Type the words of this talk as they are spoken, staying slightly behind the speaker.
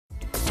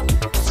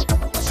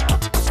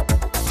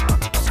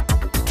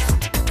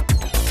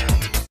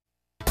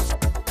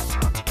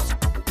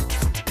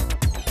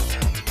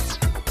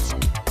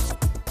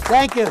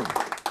Thank you.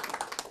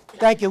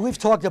 Thank you. We've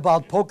talked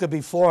about poker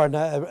before, and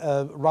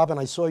Robin,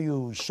 I saw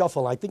you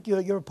shuffle. I think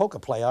you're a poker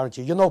player, aren't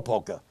you? You know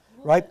poker,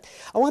 right?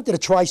 I wanted to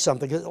try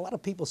something, because a lot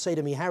of people say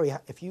to me, Harry,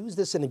 if you use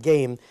this in a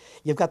game,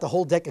 you've got the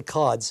whole deck of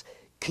cards.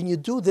 Can you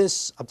do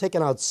this? I'm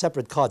taking out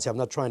separate cards here. I'm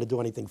not trying to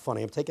do anything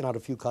funny. I'm taking out a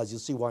few cards. You'll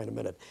see why in a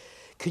minute.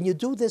 Can you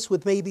do this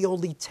with maybe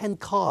only 10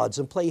 cards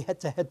and play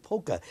head-to-head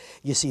poker?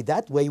 You see,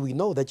 that way we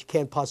know that you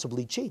can't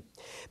possibly cheat.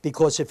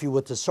 Because if you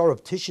were to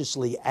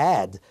surreptitiously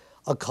add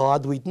a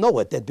card, we'd know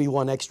it. There'd be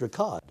one extra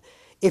card.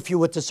 If you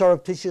were to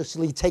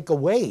surreptitiously take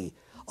away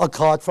a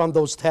card from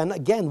those 10,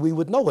 again, we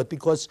would know it,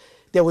 because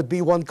there would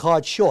be one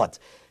card short.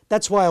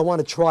 That's why I want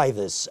to try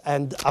this,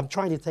 and I'm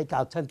trying to take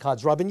out 10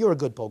 cards. Robin, you're a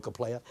good poker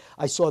player.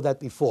 I saw that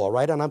before,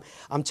 right? And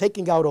I'm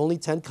taking out only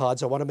 10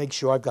 cards. I want to make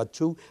sure I've got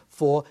 2,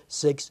 4,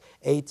 6,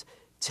 8,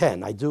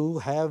 10. I do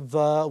have,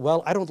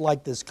 well, I don't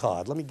like this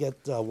card. Let me get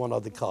one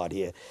other card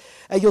here.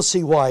 And you'll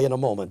see why in a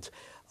moment.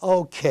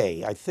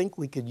 Okay, I think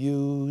we could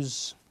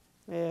use,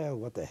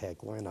 what the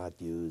heck, why not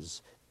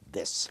use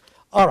this?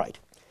 All right.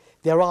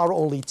 There are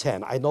only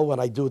 10. I know when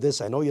I do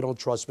this, I know you don't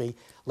trust me.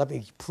 Let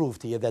me prove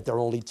to you that there are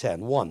only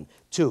 10. 1,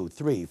 2,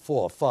 3,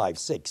 4, 5,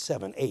 6,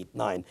 7, 8,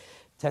 9,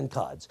 10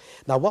 cards.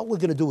 Now, what we're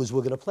going to do is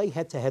we're going to play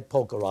head-to-head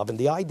poker, Robin.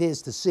 The idea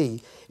is to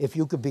see if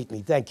you could beat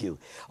me. Thank you.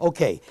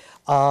 Okay.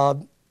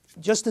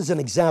 Just as an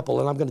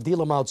example, and I'm going to deal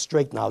them out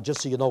straight now,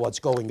 just so you know what's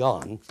going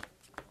on.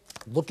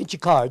 Look at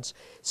your cards.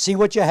 See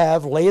what you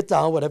have. Lay it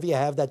down, whatever you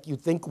have that you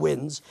think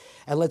wins.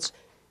 And let's...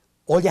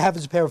 All you have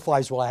is a pair of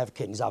fives. Well, I have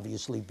kings,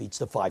 obviously beats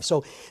the five.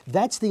 So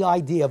that's the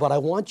idea, but I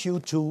want you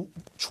to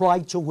try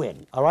to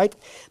win, all right?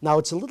 Now,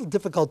 it's a little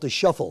difficult to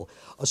shuffle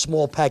a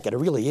small packet. It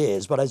really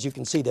is, but as you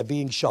can see, they're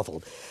being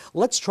shuffled.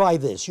 Let's try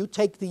this. You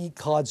take the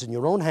cards in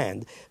your own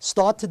hand,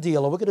 start to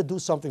deal, and we're going to do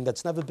something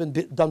that's never been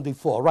done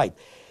before, right?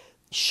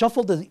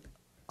 Shuffle the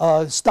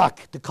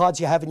stock, the cards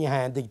you have in your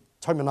hand, the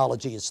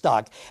terminology is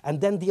stock,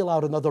 and then deal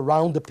out another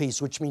round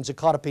apiece, which means a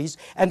card apiece,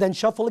 and then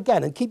shuffle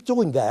again, and keep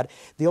doing that.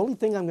 The only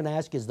thing I'm going to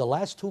ask is the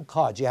last 2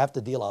 cards you have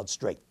to deal out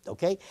straight,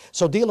 okay?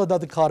 So deal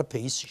another card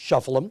apiece,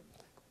 shuffle them,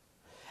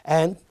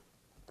 and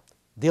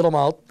deal them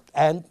out,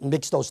 and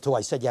mix those 2.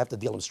 I said you have to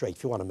deal them straight.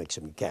 If you want to mix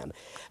them, you can.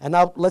 And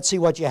now let's see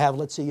what you have.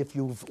 Let's see if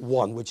you've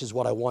won, which is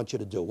what I want you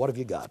to do. What have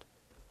you got?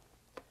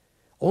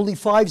 Only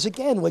fives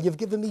again. Well, you've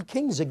given me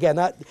kings again.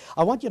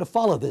 I want you to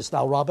follow this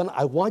now, Robin.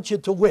 I want you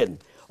to win.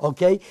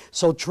 Okay,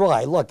 so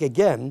try. Look,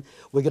 again,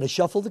 we're going to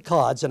shuffle the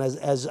cards, and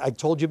as I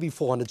told you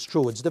before, and it's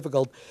true, it's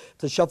difficult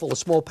to shuffle a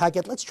small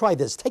packet. Let's try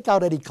this. Take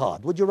out any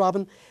card. Would you,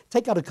 Robin?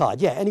 Take out a card.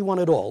 Yeah, any one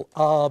at all.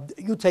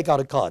 You take out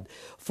a card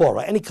for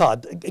her. Any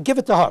card. Give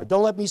it to her.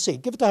 Don't let me see.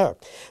 Give it to her.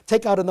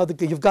 Take out another.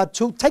 You've got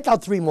 2. Take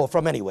out 3 more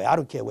from anywhere. I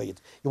don't care where you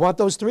want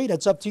those 3?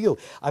 That's up to you.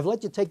 I've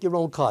let you take your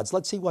own cards.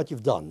 Let's see what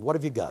you've done. What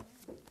have you got?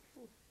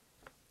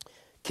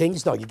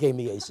 Kings? No, you gave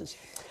me aces.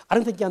 I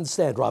don't think you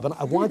understand, Robin.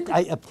 I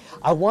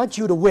want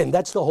you to win.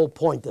 That's the whole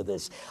point of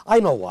this. I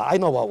know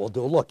what we'll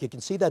do. Look, you can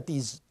see that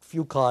these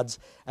few cards,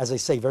 as I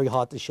say, very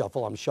hard to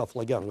shuffle. I'm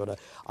shuffling again.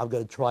 I'm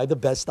gonna try the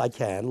best I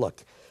can.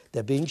 Look,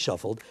 they're being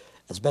shuffled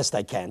as best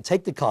I can.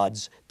 Take the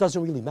cards.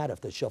 Doesn't really matter if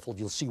they're shuffled.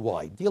 You'll see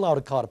why. Deal out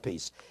a card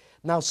apiece.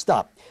 Now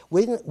stop.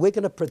 We're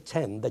gonna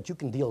pretend that you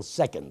can deal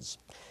seconds.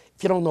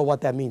 If you don't know what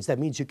that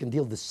means you can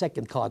deal the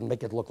second card and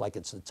make it look like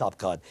it's the top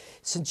card.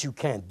 Since you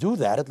can't do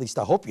that, at least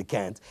I hope you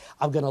can't,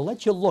 I'm going to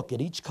let you look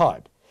at each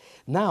card.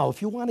 Now,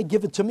 if you want to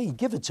give it to me,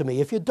 give it to me.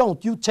 If you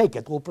don't, you take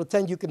it. We'll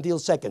pretend you can deal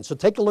second. So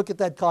take a look at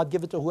that card.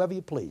 Give it to whoever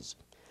you please.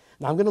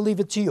 Now, I'm going to leave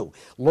it to you.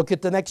 Look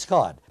at the next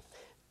card.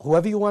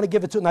 Whoever you want to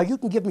give it to. Now, you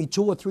can give me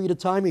 2 or 3 at a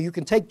time, or you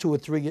can take 2 or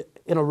 3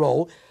 in a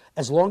row,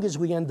 as long as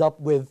we end up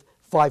with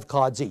 5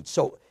 cards each.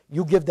 So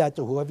you give that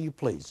to whoever you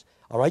please.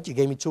 All right, you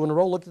gave me 2 in a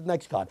row. Look at the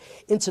next card.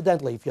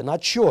 Incidentally, if you're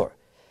not sure,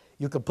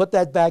 you can put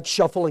that back,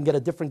 shuffle, and get a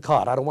different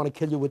card. I don't want to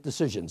kill you with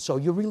decisions. So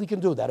you really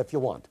can do that if you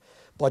want.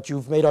 But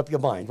you've made up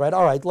your mind, right?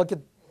 All right, look at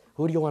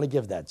who do you want to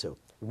give that to?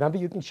 Remember,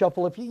 you can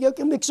shuffle if you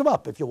can mix them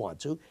up if you want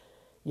to.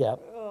 Yeah.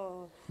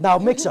 Oh. Now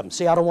mix them.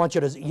 See, I don't want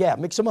you to, yeah,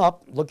 mix them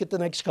up. Look at the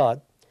next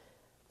card.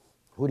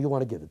 Who do you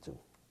want to give it to?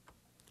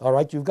 All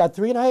right, you've got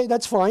 3, and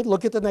that's fine.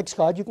 Look at the next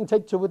card. You can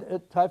take 2 at a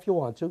time if you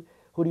want to.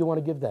 Who do you want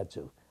to give that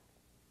to?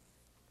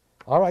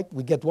 All right,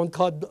 we get 1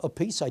 card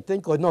apiece, I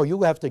think. Or no,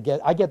 you have to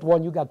get, I get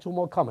 1, you got 2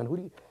 more coming. Who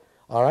do you,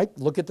 all right,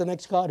 look at the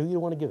next card. Who do you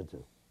want to give it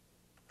to?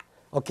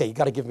 Okay, you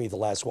got to give me the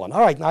last one.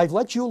 All right, now I've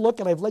let you look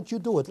and I've let you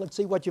do it. Let's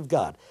see what you've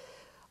got.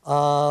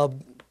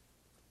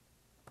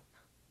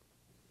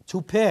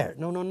 2 pair.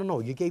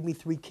 No. You gave me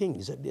 3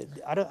 kings.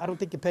 I don't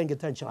think you're paying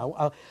attention.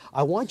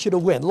 I want you to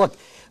win. Look,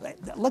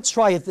 let's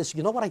try it this.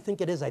 You know what I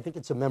think it is? I think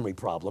it's a memory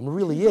problem. It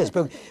really is.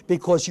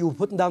 Because you were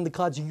putting down the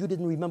cards and you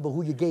didn't remember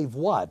who you gave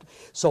what.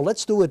 So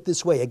let's do it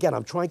this way. Again,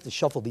 I'm trying to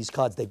shuffle these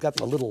cards. They've got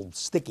a little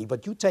sticky,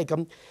 but you take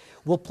them.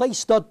 We'll play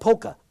stud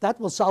poker. That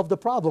will solve the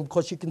problem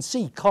because you can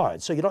see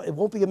cards, so it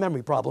won't be a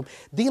memory problem.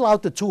 Deal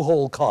out the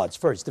 2-hole cards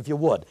first, if you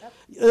would.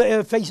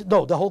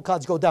 No, the whole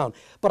cards go down.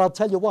 But I'll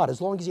tell you what, as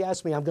long as you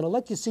ask me, I'm going to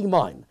let you see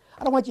mine.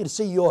 I don't want you to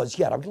see yours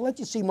yet. I'm going to let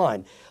you see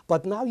mine.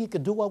 But now you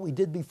can do what we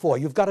did before.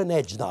 You've got an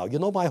edge now. You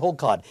know my whole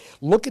card.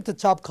 Look at the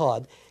top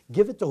card.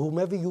 Give it to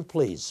whomever you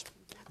please.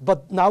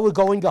 But now we're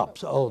going up.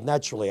 So, oh,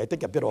 naturally, I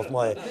think I bit off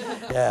my,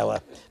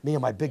 me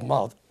and my big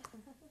mouth.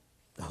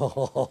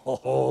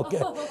 Oh,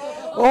 okay.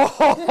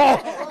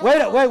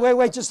 Oh,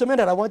 wait, just a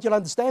minute. I want you to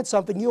understand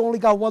something. You only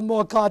got one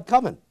more card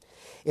coming.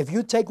 If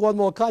you take one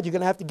more card, you're going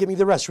to have to give me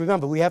the rest.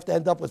 Remember, we have to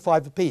end up with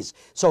 5 apiece.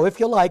 So if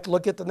you like,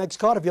 look at the next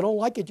card. If you don't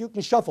like it, you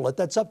can shuffle it.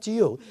 That's up to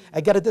you.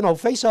 And get it,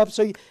 face up,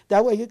 so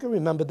that way you can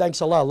remember.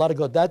 Thanks a lot. A lot of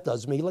good that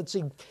does me. Let's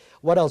see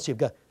what else you've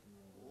got.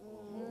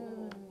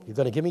 You're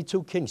going to give me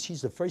 2 kings.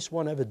 She's the first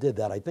one ever did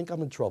that. I think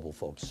I'm in trouble,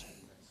 folks.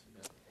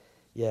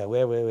 Yeah,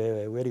 where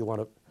do you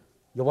want to?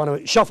 You want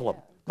to shuffle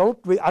them.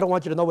 I don't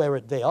want you to know where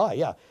they are.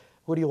 Yeah.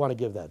 Who do you want to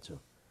give that to?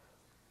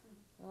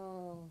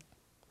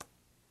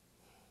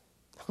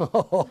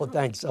 Oh,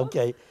 thanks.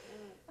 Okay.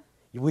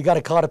 We got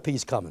a card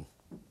apiece coming.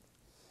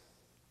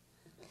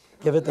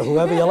 Give it to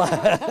whoever you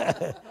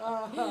like.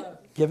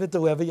 Give it to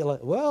whoever you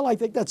like. Well, I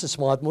think that's a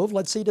smart move.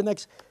 Let's see the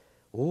next.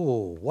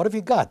 Ooh, what have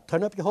you got?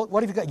 Turn up your whole.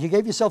 What have you got? You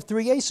gave yourself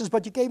 3 aces,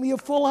 but you gave me a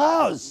full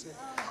house.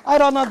 I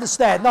don't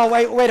understand. No,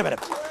 wait a minute.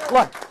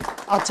 Look,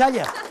 I'll tell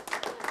you.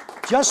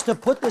 Just to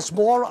put this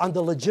more on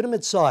the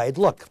legitimate side,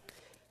 look,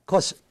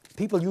 because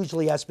people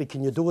usually ask me,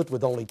 can you do it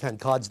with only 10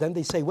 cards? Then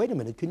they say, wait a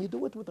minute, can you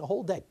do it with the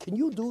whole deck? Can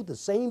you do the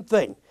same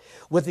thing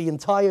with the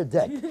entire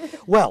deck?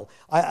 Well,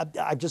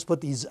 I just put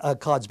these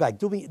cards back.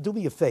 Do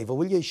me a favor.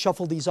 Will you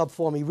shuffle these up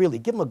for me? Really,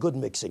 give them a good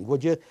mixing,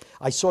 would you?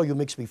 I saw you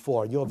mix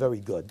before, and you're very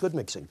good. Good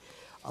mixing.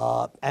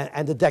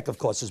 And the deck, of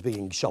course, is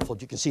being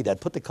shuffled. You can see that.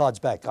 Put the cards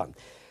back on.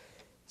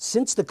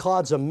 Since the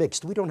cards are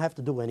mixed, we don't have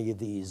to do any of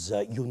these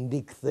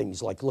unique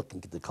things like looking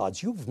at the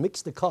cards. You've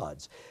mixed the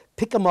cards.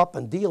 Pick them up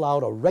and deal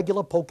out a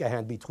regular poker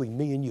hand between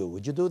me and you.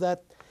 Would you do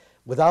that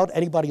without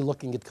anybody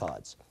looking at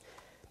cards?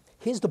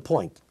 Here's the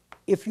point.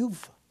 If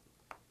you've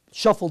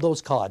shuffled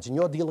those cards and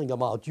you're dealing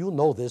them out, you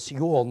know this.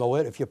 You all know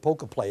it if you're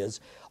poker players.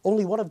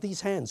 Only one of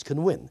these hands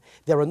can win.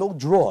 There are no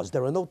draws.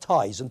 There are no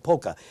ties in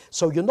poker.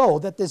 So you know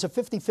that there's a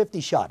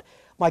 50-50 shot.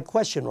 My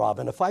question,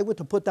 Robin, if I were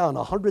to put down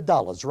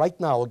 $100 right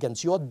now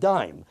against your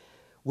dime,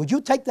 would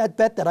you take that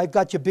bet that I've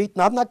got you beat?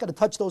 Now, I'm not going to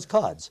touch those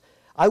cards.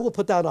 I will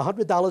put down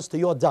 $100 to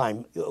your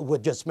dime. We're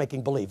just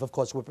making believe. Of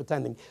course, we're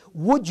pretending.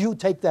 Would you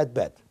take that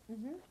bet?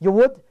 Mm-hmm. You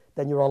would?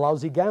 Then you're a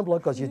lousy gambler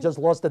because you just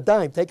lost a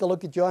dime. Take a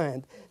look at your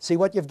hand. See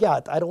what you've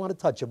got. I don't want to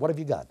touch it. What have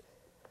you got?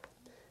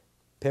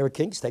 Pair of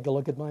kings? Take a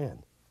look at my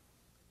hand.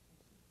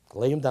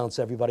 Lay them down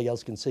so everybody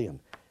else can see them.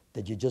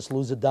 Did you just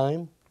lose a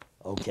dime?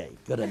 Okay,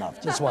 good enough.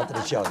 Just wanted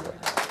to show you.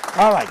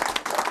 All right.